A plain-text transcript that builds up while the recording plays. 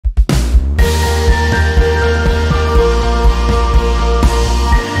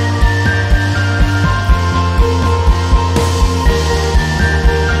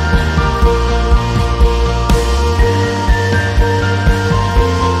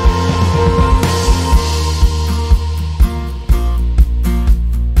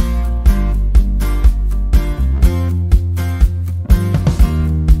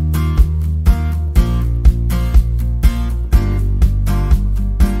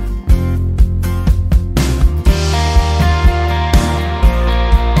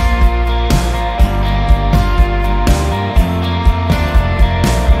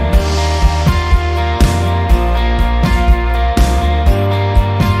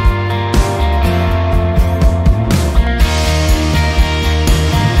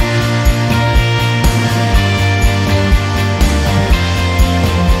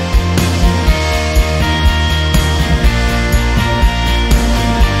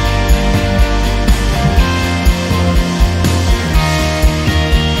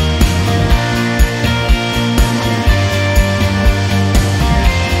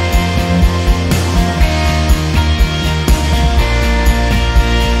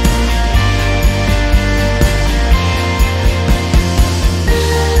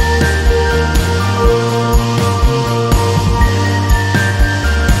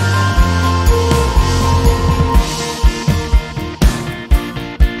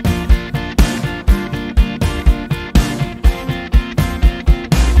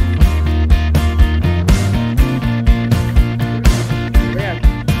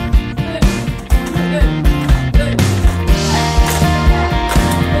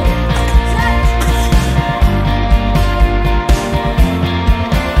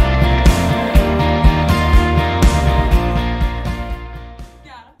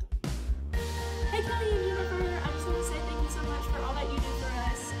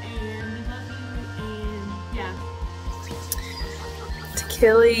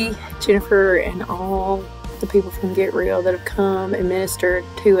Kelly, Jennifer, and all the people from Get Real that have come and ministered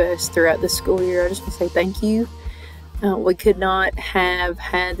to us throughout the school year. I just want to say thank you. We could not have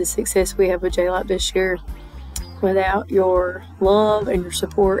had the success we have with Jlop this year without your love and your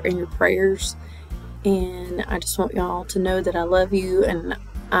support and your prayers. And I just want y'all to know that I love you, and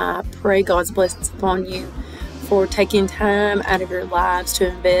I pray God's blessings upon you for taking time out of your lives to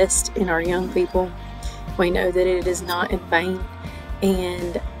invest in our young people. We know that it is not in vain,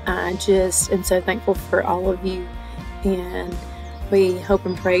 and I just am so thankful for all of you, and we hope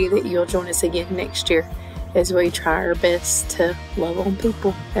and pray that you'll join us again next year as we try our best to love on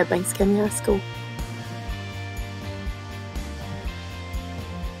people at Banks County High School.